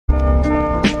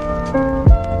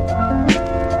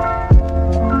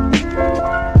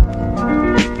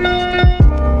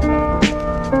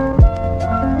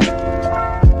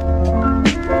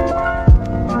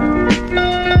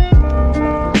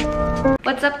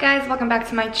What's up guys, welcome back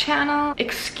to my channel.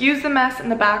 Excuse the mess in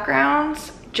the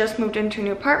backgrounds. Just moved into a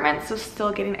new apartment, so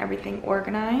still getting everything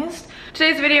organized.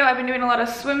 Today's video, I've been doing a lot of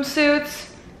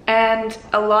swimsuits and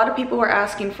a lot of people were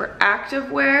asking for active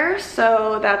wear,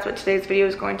 so that's what today's video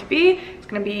is going to be. It's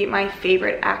gonna be my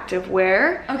favorite active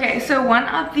wear. Okay, so one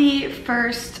of the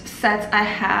first sets I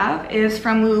have is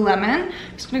from Lululemon.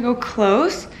 I'm just gonna go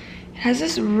close. It has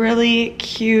this really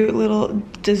cute little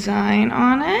design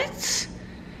on it.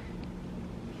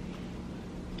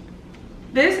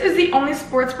 This is the only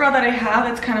sports bra that I have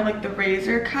that's kind of like the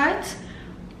razor cut.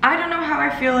 I don't know how I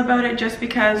feel about it just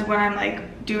because when I'm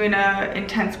like doing a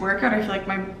intense workout, I feel like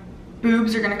my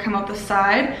boobs are gonna come out the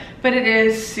side, but it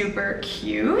is super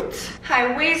cute.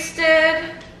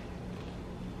 High-waisted.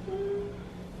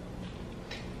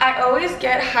 I always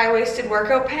get high-waisted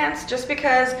workout pants just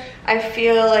because I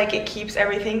feel like it keeps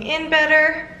everything in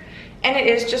better and it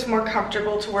is just more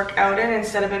comfortable to work out in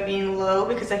instead of it being low,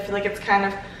 because I feel like it's kind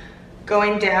of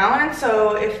going down, and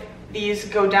so if these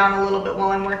go down a little bit while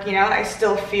I'm working out, I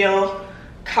still feel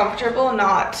comfortable,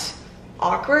 not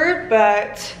awkward.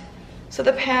 But so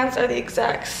the pants are the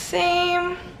exact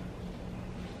same.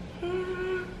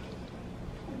 And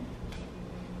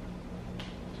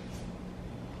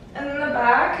then the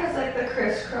back has like the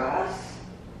crisscross.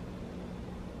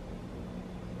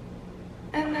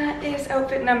 And that is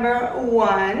outfit number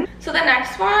 1. So the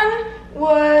next one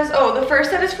was, the first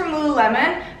set is from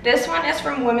Lululemon. This one is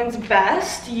from Women's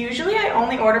Best. Usually I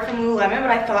only order from Lululemon,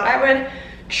 but I thought I would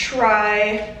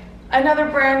try another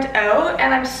brand out,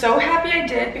 and I'm so happy I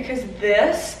did because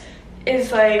this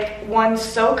is like one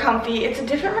so comfy. It's a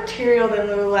different material than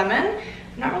Lululemon.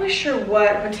 I'm not really sure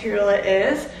what material it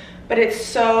is, but it's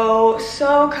so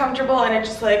comfortable and it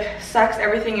just like sucks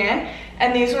everything in.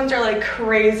 And these ones are like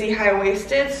crazy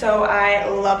high-waisted, so I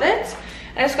love it.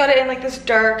 I just got it in like this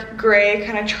dark gray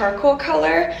kind of charcoal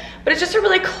color, but it's just a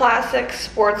really classic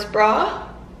sports bra.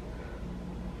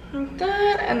 Like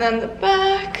that, and then the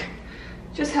back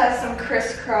just has some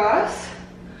crisscross.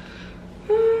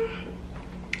 And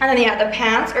then yeah, the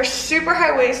pants are super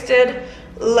high-waisted.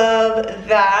 Love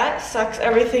that, sucks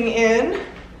everything in.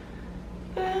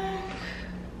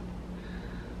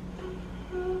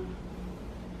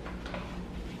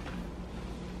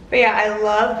 But yeah, I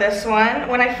love this one.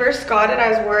 When I first got it, I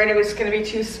was worried it was gonna be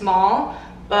too small,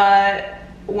 but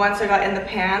once I got in the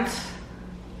pants,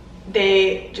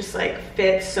 they just like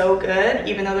fit so good,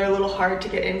 even though they're a little hard to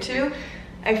get into.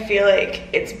 I feel like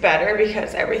it's better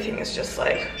because everything is just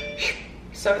like,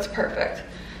 so it's perfect.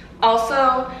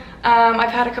 Also,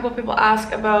 I've had a couple people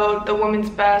ask about the Women's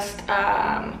Best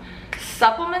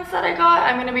supplements that I got.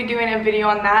 I'm gonna be doing a video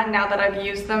on that now that I've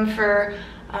used them for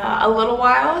a little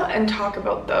while and talk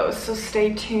about those, so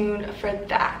stay tuned for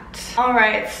that. All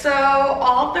right, so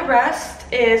all of the rest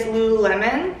is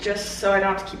Lululemon, just so I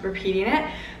don't have to keep repeating it,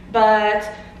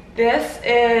 but this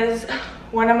is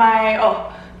one of my,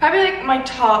 probably like my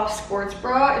top sports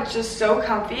bra. It's just so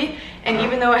comfy, and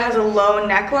even though it has a low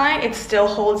neckline, it still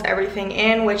holds everything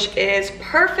in, which is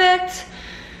perfect.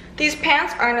 These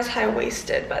pants aren't as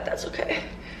high-waisted, but that's okay.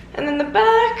 And then the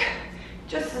back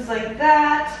just is like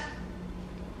that.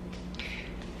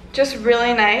 Just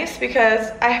really nice,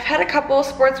 because I've had a couple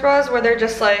sports bras where they're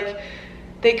just like,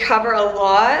 they cover a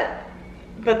lot,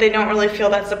 but they don't really feel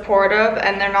that supportive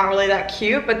and they're not really that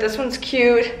cute. But this one's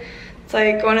cute. It's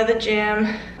like going to the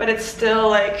gym, but it's still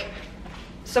like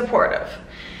supportive.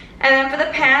 And then for the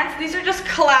pants, these are just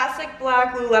classic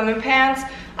black Lululemon pants.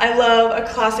 I love a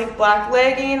classic black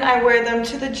legging. I wear them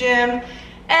to the gym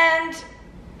and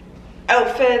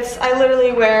outfits. I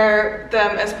literally wear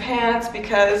them as pants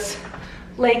because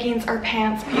leggings are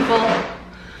pants, people.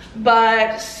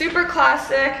 But super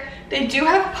classic. They do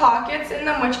have pockets in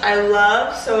them, which I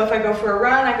love, so if I go for a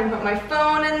run, I can put my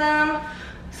phone in them,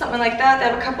 something like that. They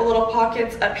have a couple little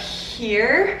pockets up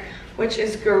here, which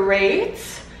is great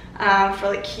for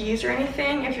like keys or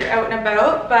anything if you're out and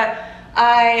about. But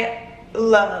I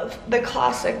love the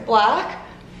classic black.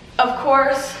 Of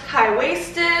course,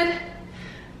 high-waisted.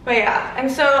 But yeah,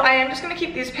 and so I am just gonna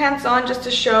keep these pants on just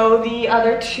to show the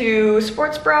other 2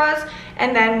 sports bras,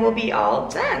 and then we'll be all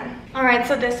done. All right,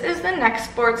 so this is the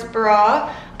next sports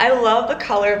bra. I love the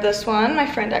color of this one. My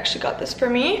friend actually got this for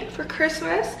me for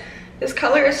Christmas. This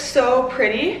color is so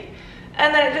pretty.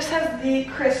 And then it just has the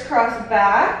crisscross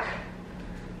back.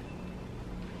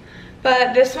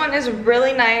 But this one is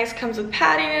really nice, comes with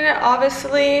padding in it,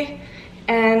 obviously.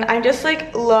 And I just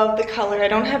like love the color. I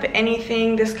don't have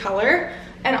anything this color.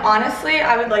 And honestly,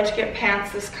 I would like to get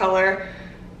pants this color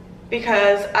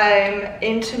because I'm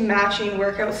into matching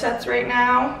workout sets right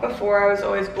now. Before I was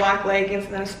always black leggings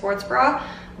and then a sports bra.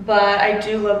 but I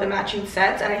do love the matching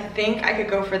sets, and I think I could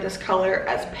go for this color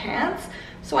as pants.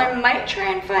 So I might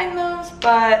try and find those,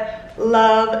 but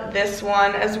love this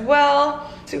one as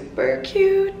well. Super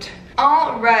cute.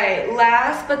 All right,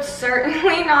 last but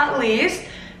certainly not least,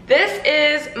 this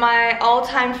is my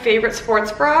all-time favorite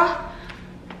sports bra,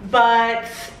 but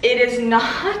it is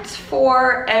not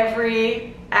for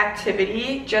every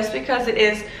activity just because it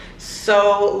is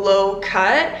so low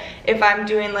cut. If I'm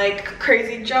doing like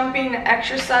crazy jumping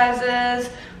exercises,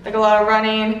 like a lot of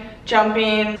running,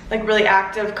 jumping, like really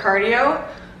active cardio,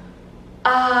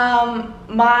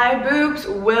 my boobs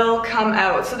will come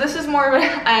out. So this is more of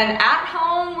an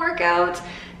at-home workout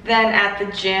than at the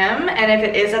gym. And if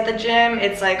it is at the gym,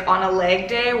 it's like on a leg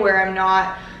day where I'm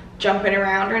not jumping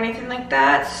around or anything like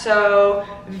that. So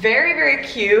very, very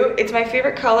cute. It's my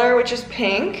favorite color, which is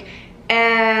pink,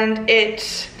 and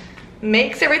it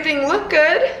makes everything look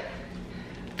good.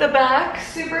 The back,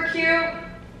 super cute,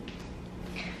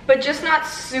 but just not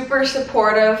super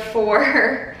supportive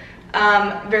for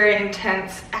very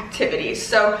intense activities.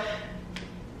 So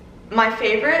my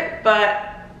favorite, but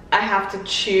I have to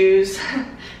choose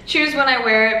when I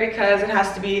wear it because it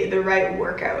has to be the right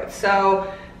workout.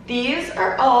 So these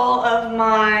are all of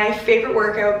my favorite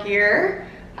workout gear.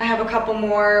 I have a couple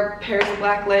more pairs of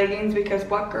black leggings because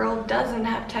what girl doesn't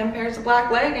have 10 pairs of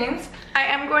black leggings? I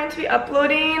am going to be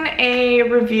uploading a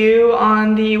review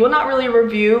on the, well, not really a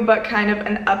review, but kind of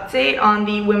an update on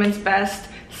the Women's Best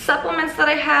supplements that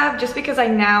I have, just because I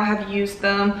now have used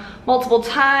them multiple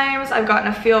times. I've gotten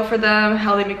a feel for them,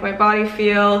 how they make my body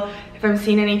feel, if I'm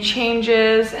seeing any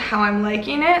changes, how I'm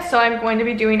liking it. So I'm going to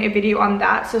be doing a video on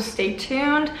that, so stay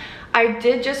tuned. I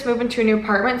did just move into a new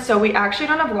apartment, so we actually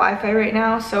don't have Wi-Fi right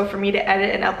now. So for me to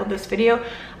edit and upload this video,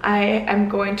 I am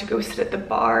going to go sit at the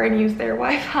bar and use their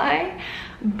Wi-Fi.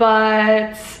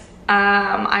 But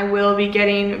I will be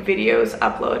getting videos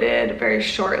uploaded very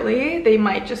shortly. They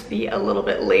might just be a little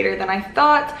bit later than I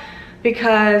thought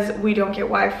because we don't get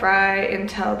Wi-Fi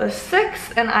until the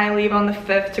 6th and I leave on the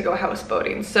 5th to go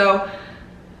houseboating. So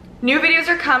new videos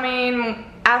are coming.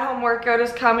 At-home workout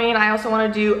is coming. I also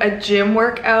want to do a gym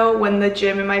workout when the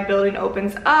gym in my building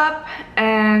opens up,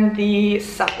 and the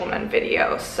supplement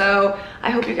video. So I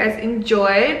hope you guys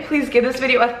enjoyed. Please give this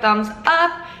video a thumbs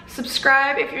up.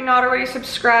 Subscribe if you're not already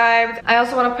subscribed. I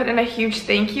also want to put in a huge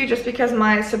thank you just because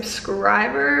my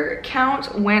subscriber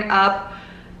count went up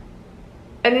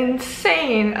an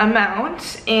insane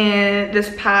amount in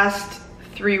this past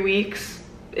 3 weeks.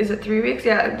 Is it 3 weeks?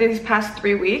 Yeah, these past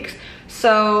 3 weeks.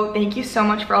 So thank you so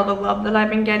much for all the love that I've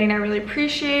been getting. I really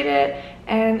appreciate it,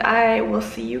 and I will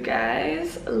see you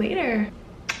guys later.